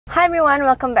Hi everyone,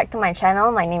 welcome back to my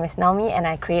channel. My name is Naomi and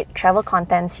I create travel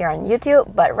contents here on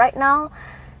YouTube. But right now,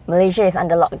 Malaysia is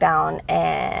under lockdown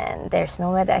and there's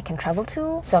nowhere that I can travel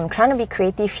to. So I'm trying to be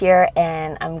creative here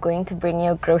and I'm going to bring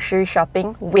you grocery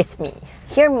shopping with me.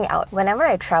 Hear me out. Whenever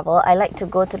I travel, I like to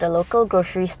go to the local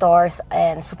grocery stores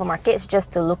and supermarkets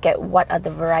just to look at what are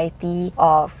the variety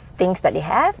of things that they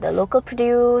have, the local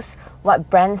produce, what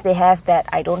brands they have that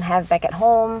I don't have back at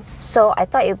home. So I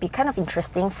thought it would be kind of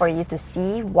interesting for you to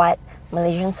see what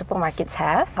Malaysian supermarkets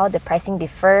have, how the pricing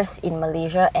differs in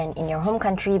Malaysia and in your home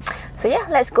country. So yeah,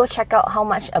 let's go check out how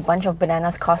much a bunch of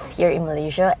bananas cost here in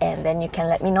Malaysia, and then you can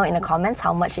let me know in the comments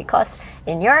how much it costs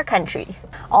in your country.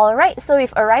 Alright, so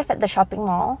we've arrived at the shopping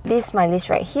mall. This is my list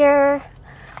right here.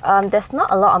 There's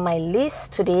not a lot on my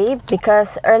list today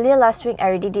because earlier last week I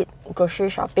already did grocery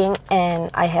shopping and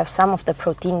I have some of the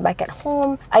protein back at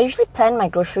home. I usually plan my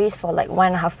groceries for like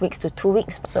 1.5 weeks to 2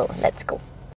 weeks, so let's go.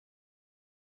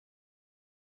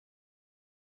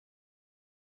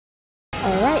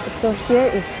 Alright, so here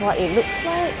is what it looks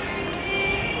like.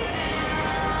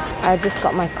 I just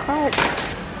got my cart.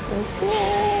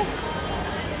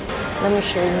 Let me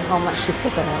show you how much is the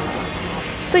banana.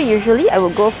 So usually I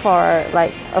would go for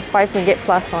like a 5 ringgit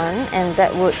plus one, and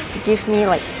that would give me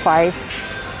like 5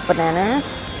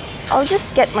 bananas. I'll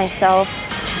just get myself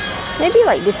maybe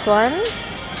like this one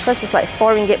because it's like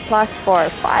 4 ringgit plus for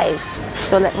 5.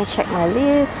 So let me check my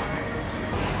list.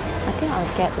 I think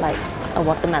I'll get like a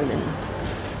watermelon.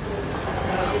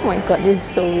 Oh my god, this is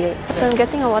so weird. So I'm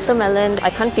getting a watermelon.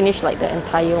 I can't finish like the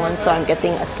entire one, so I'm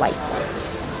getting a sliced one.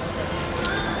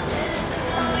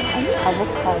 I need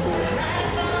avocado.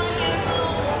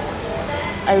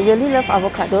 I really love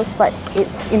avocados, but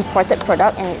it's imported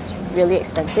product and it's really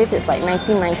expensive. It's like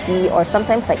 19.90 or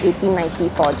sometimes like 18.90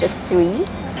 for just 3.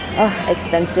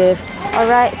 Expensive.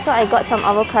 Alright, so I got some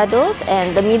avocados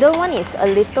and the middle one is a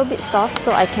little bit soft,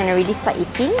 so I can already start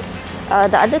eating.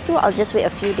 The other two, I'll just wait a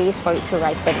few days for it to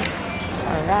ripen.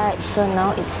 Alright, so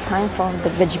now it's time for the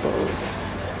vegetables.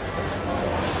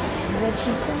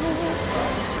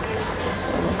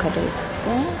 So avocados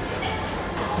there.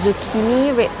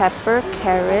 Zucchini, red pepper,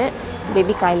 carrot,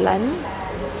 baby kailan,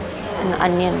 and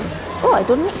onion. Oh, I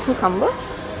don't need cucumber.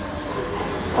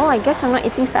 Oh, I guess I'm not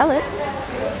eating salad.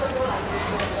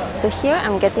 So here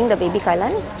I'm getting the baby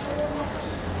kailan.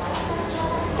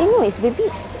 No, it's baby.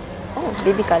 Oh,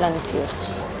 baby kailan is here.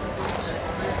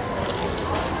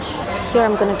 Here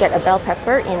I'm gonna get a bell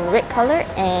pepper in red color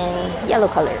and yellow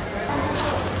color.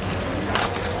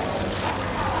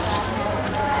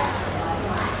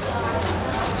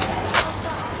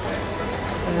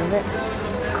 Red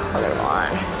color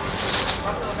one,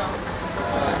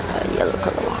 yellow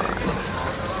color one.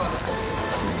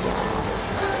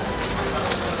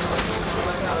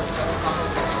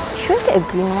 Should I get a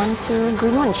green one too?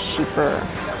 Green one is cheaper.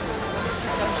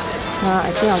 No,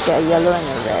 I think I'll get a yellow and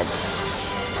a red.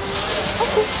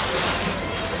 Okay.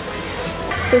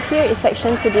 So here is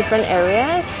section to different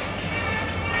areas.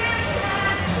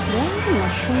 Yeah,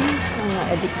 mushrooms. I'm not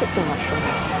addicted to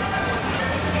mushrooms.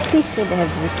 Please say they have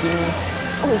zucchini.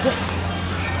 Oh yes!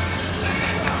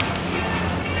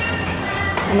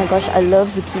 Oh my gosh, I love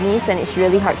zucchinis and it's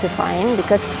really hard to find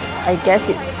because I guess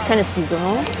it's kind of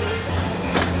seasonal.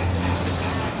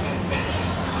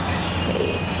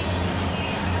 Okay.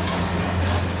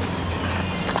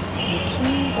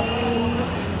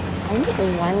 I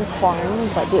need one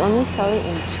corn, but they only sell it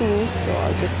in 2, so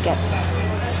I'll just get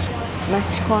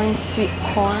mashed corn, sweet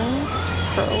corn,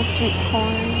 pearl sweet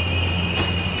corn.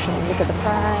 Look at the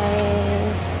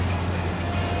price.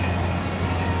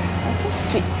 I guess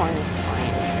sweet corn is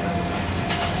fine.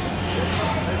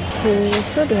 Okay,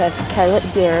 so they have carrot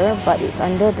here, but it's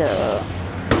under the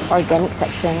organic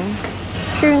section.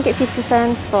 3 ringgit 50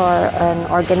 cents for an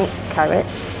organic carrot.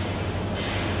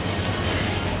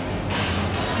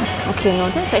 Okay, no,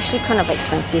 that's actually kind of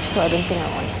expensive, so I don't think I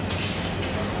want it.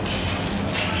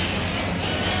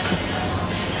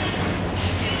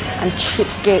 I'm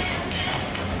cheapskate.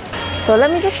 So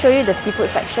let me just show you the seafood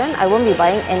section. I won't be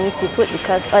buying any seafood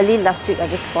because early last week I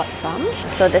just bought some.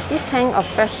 So there's this tank of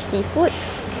fresh seafood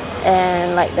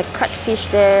and like the cut fish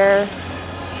there.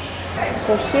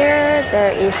 So here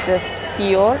there is the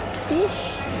fjord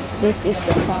fish. This is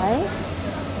the price.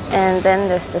 And then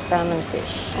there's the salmon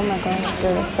fish. Oh my gosh,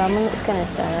 the salmon looks kind of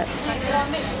sad.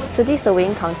 So this is the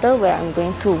weighing counter where I'm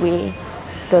going to weigh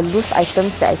the loose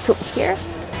items that I took here.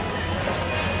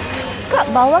 Kak,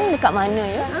 bawang dekat mana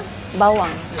ya?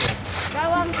 Bawang.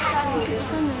 Bawang.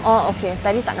 Oh, okay.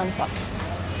 Tadi tak nampak.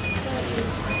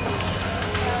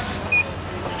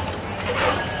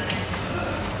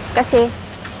 Terima kasih.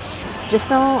 Just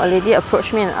now, a lady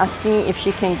approached me and asked me if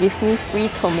she can give me free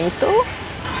tomato.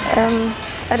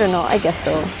 I don't know, I guess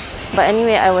so. But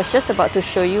anyway, I was just about to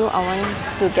show you, I want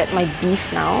to get my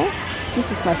beef now.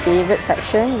 This is my favorite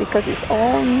section because it's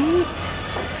all meat.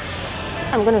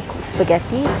 I'm gonna cook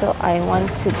spaghetti, so I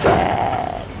want to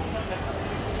get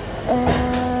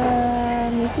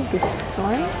maybe this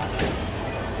one.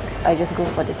 I just go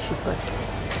for the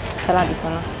cheapest. Kalah this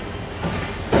one.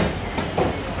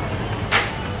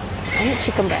 I need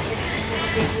chicken breast.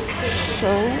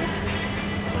 So,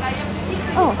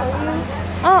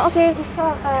 oh, okay.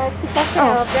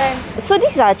 So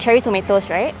these are cherry tomatoes,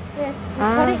 right? Yes, we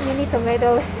call it mini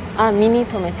tomatoes. Mini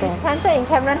tomato. It's planted in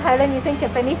Cameron Highland using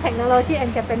Japanese technology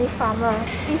and Japanese farmer.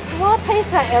 It's more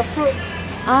taste like a fruit.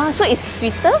 So it's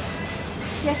sweeter?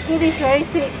 Yes, it is very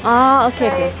sweet. Okay,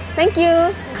 okay. Thank you.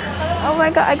 Oh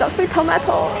my god, I got free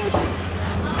tomatoes.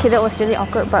 Okay, that was really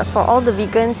awkward, but for all the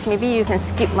vegans, maybe you can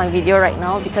skip my video right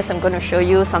now because I'm going to show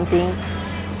you something.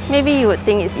 Maybe you would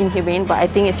think it's inhumane, but I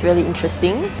think it's really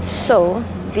interesting. So,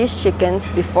 these chickens,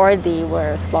 before they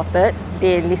were slaughtered,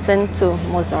 they listened to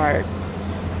Mozart.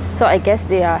 So I guess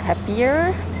they are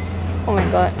happier. Oh my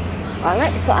god.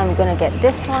 Alright, so I'm gonna get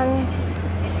this one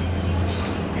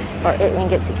for 8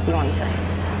 ringgit 61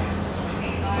 cents.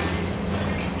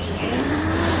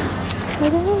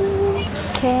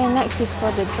 Okay, next is for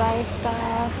the dry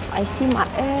stuff. I see my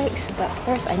eggs, but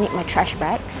first I need my trash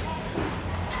bags.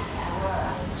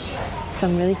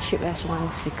 Some really cheap ass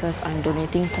ones because I'm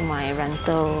donating to my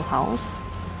rental house.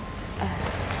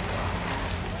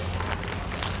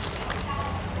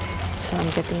 So I'm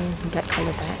getting black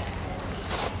color bag.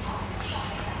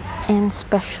 And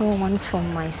special ones for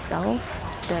myself.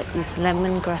 That is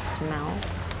lemongrass smell.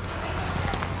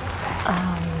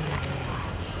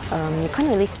 You can't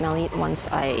really smell it once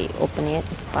I open it,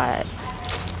 but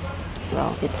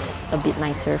well, it's a bit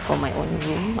nicer for my own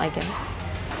room, I guess.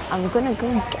 I'm gonna go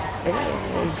get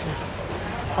eggs.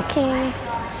 Okay,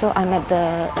 so I'm at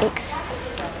the eggs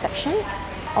section.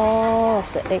 All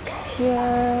of the eggs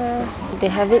here. They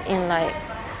have it in like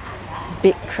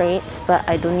big crates, but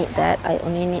I don't need that. I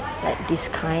only need like this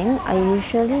kind. I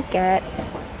usually get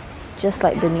just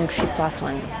like the Nutri Plus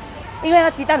one. 因为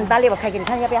它鸡蛋很大粒，我开给你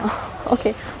看，要不要？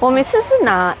 OK， 我每次是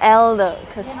拿 L 的，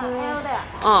可是L 的，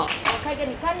我开给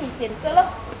你看，你选择咯。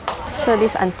So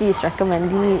this auntie is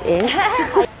recommending eggs.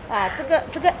 啊，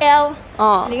这个 L，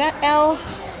 你看 L，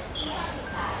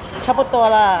 差不多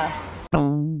了。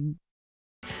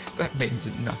That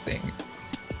means nothing.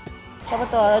 差不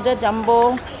多了，这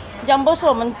Jumbo 是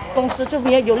我们公司这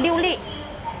边有6粒，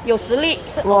有10粒。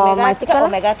我买这个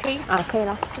Omega 3可以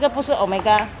了。这个不是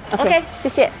Omega。OK， 谢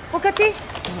谢。不客气。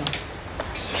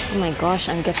Oh my gosh,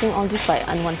 I'm getting all this like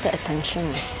unwanted attention.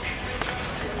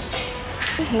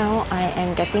 Now I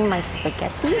am getting my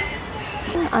spaghetti.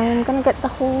 I am gonna get the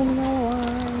whole meal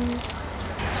one.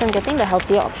 So I'm getting the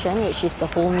healthier option, which is the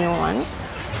whole meal one.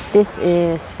 This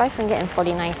is 5 ringgit and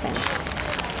 49 cents.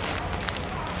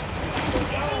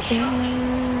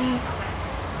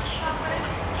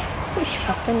 Which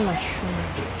button mushroom?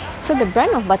 So the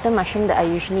brand of button mushroom that I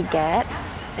usually get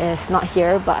is not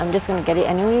here, but I'm just gonna get it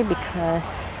anyway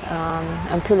because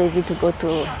I'm too lazy to go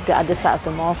to the other side of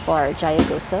the mall for Jaya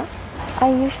Grocer. I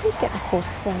usually get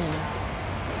Hosen.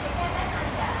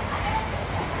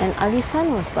 And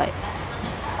Alisan was like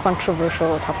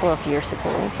controversial a couple of years ago,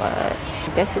 but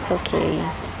I guess it's okay.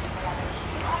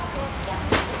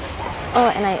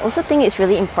 Oh, and I also think it's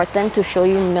really important to show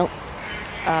you milk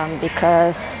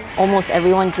because almost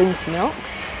everyone drinks milk.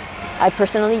 I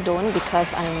personally don't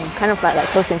because I'm kind of like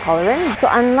lactose intolerant. So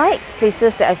unlike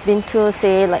places that I've been to,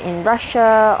 say like in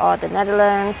Russia or the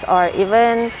Netherlands or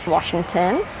even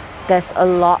Washington, there's a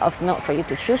lot of milk for you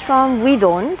to choose from. We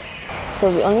don't. So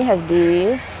we only have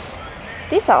these.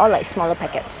 These are all like smaller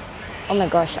packets. Oh my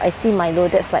gosh, I see Milo,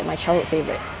 that's like my childhood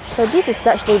favorite. So this is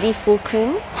Dutch Lady Full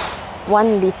Cream,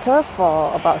 1 liter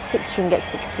for about 6 ringgit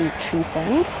 63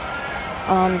 cents.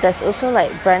 There's also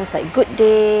like brands like Good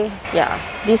Day. Yeah,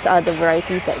 these are the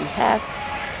varieties that we have.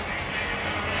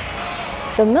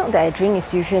 So milk that I drink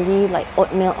is usually like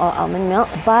oat milk or almond milk,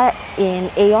 but in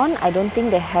AEON, I don't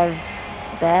think they have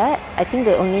that. I think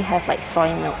they only have like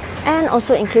soy milk. And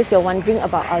also, in case you're wondering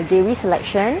about our dairy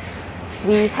selection,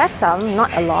 we have some,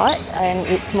 not a lot, and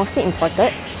it's mostly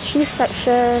imported. Cheese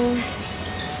section,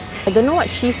 I don't know what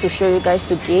cheese to show you guys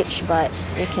to gauge, but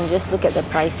you can just look at the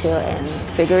price here and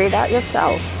figure it out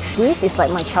yourself. This is like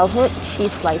my childhood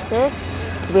cheese slices,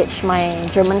 which my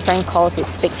German friend calls it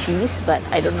fake cheese, but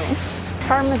I don't know.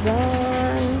 Parmesan,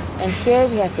 and here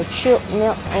we have the chilled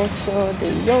milk, also the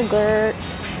yogurt.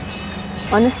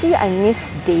 Honestly, I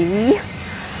miss dairy.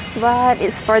 but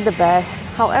it's for the best.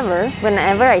 However,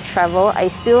 whenever I travel, I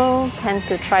still tend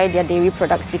to try their dairy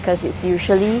products because it's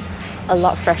usually a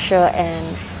lot fresher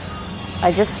and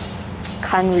I just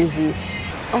can't resist.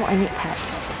 Oh, I need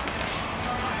pads.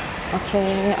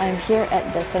 Okay, I'm here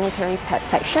at the sanitary pad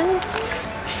section.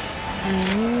 I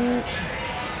need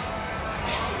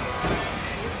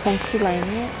panty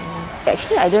liner.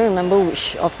 Actually, I don't remember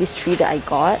which of these three that I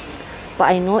got, but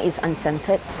I know it's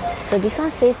unscented. So this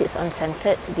one says it's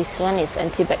unscented, this one is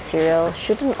antibacterial.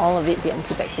 Shouldn't all of it be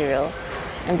antibacterial?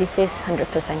 And this says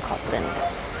 100% cotton.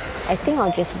 I think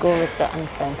I'll just go with the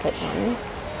unscented one.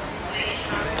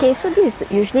 Okay, so this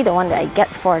is usually the one that I get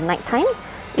for nighttime.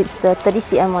 It's the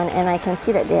 30cm one, and I can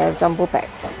see that they have jumbo pack.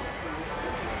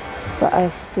 But I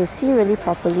have to see really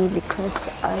properly because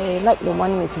I like the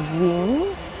one with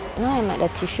wing. Now I'm at the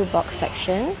tissue box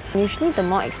section. Usually the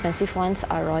more expensive ones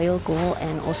are Royal Gold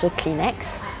and also Kleenex.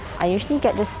 I usually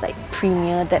get just like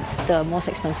Premier, that's the most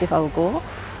expensive I will go.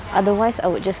 Otherwise I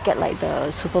would just get like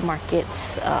the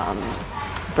supermarkets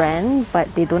brand,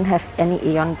 but they don't have any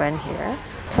AEON brand here.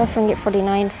 12 ringgit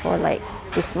 49 for like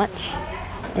this much.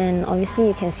 And obviously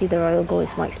you can see the Royal Gold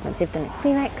is more expensive than the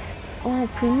Kleenex. Oh,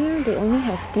 Premier, they only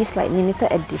have this like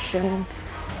limited edition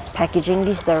packaging.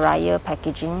 This is the Raya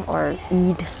packaging, or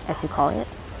Eid as you call it.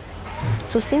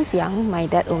 So since young, my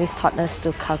dad always taught us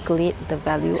to calculate the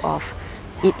value of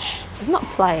each, not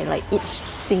ply, like each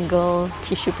single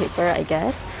tissue paper, I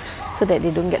guess, so that they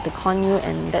don't get to con you,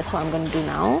 and that's what I'm going to do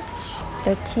now.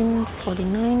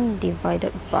 13.49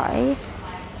 divided by,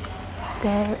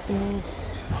 there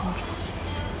is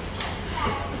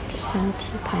 70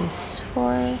 times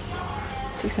 4,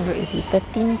 680.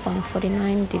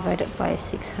 13.49 divided by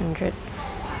 600,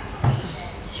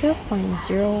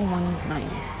 0.019.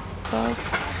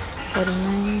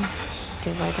 12.49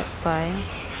 divided by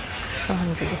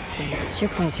 415,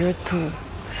 0.02.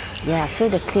 Yeah, so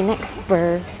the Kleenex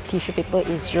per tissue paper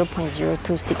is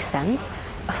 0.026 cents.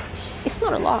 It's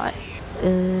not a lot.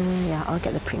 Yeah, I'll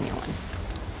get the premium one.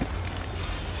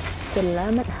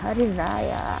 Selamat Hari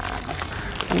Raya.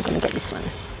 I'm gonna get this one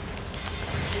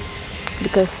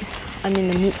because I'm in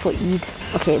the mood for Eid.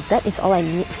 Okay, that is all I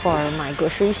need for my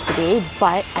groceries today,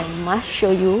 but I must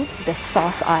show you the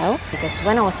sauce aisle because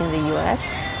when I was in the US,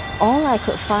 all I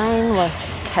could find was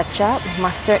ketchup,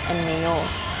 mustard and mayo,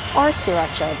 or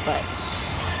sriracha, but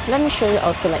let me show you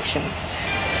our selection.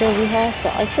 So we have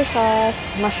the oyster sauce,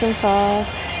 mushroom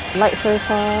sauce, light soy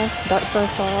sauce, dark soy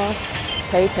sauce,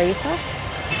 peri-peri sauce.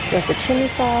 We have the chili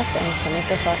sauce and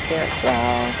tomato sauce here as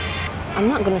well. I'm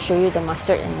not going to show you the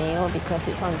mustard and mayo because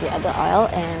it's on the other aisle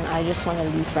and I just want to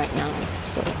leave right now.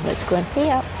 So let's go and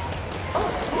pay up.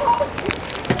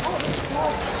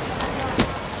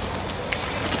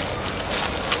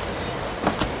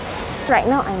 Right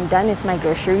now I'm done with my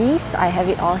groceries. I have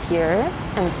it all here.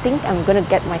 I think I'm going to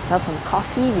get myself some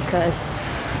coffee because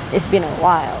it's been a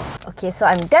while. Okay, so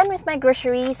I'm done with my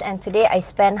groceries and today I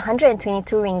spent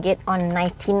 122 ringgit on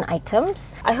 19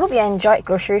 items. I hope you enjoyed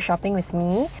grocery shopping with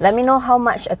me. Let me know how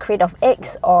much a crate of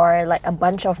eggs or like a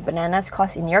bunch of bananas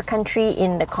cost in your country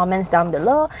in the comments down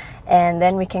below, and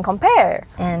then we can compare.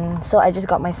 And so I just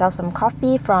got myself some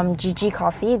coffee from GG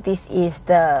Coffee. This is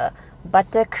the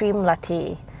buttercream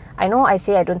latte. I know I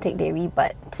say I don't take dairy,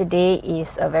 but today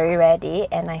is a very rare day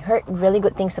and I heard really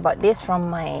good things about this from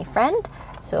my friend,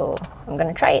 so I'm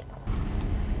gonna try it.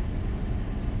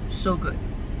 So good.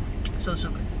 So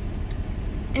good.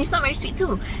 And it's not very sweet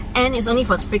too. And it's only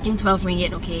for freaking 12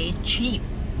 ringgit, okay? Cheap.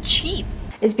 Cheap.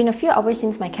 It's been a few hours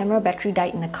since my camera battery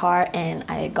died in the car and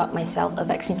I got myself a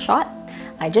vaccine shot.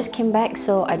 I just came back,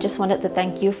 so I just wanted to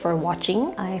thank you for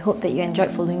watching. I hope that you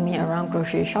enjoyed following me around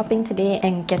grocery shopping today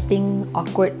and getting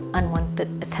awkward, unwanted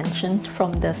attention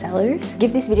from the sellers.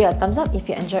 Give this video a thumbs up if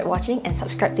you enjoyed watching and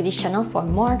subscribe to this channel for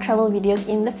more travel videos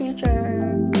in the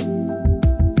future.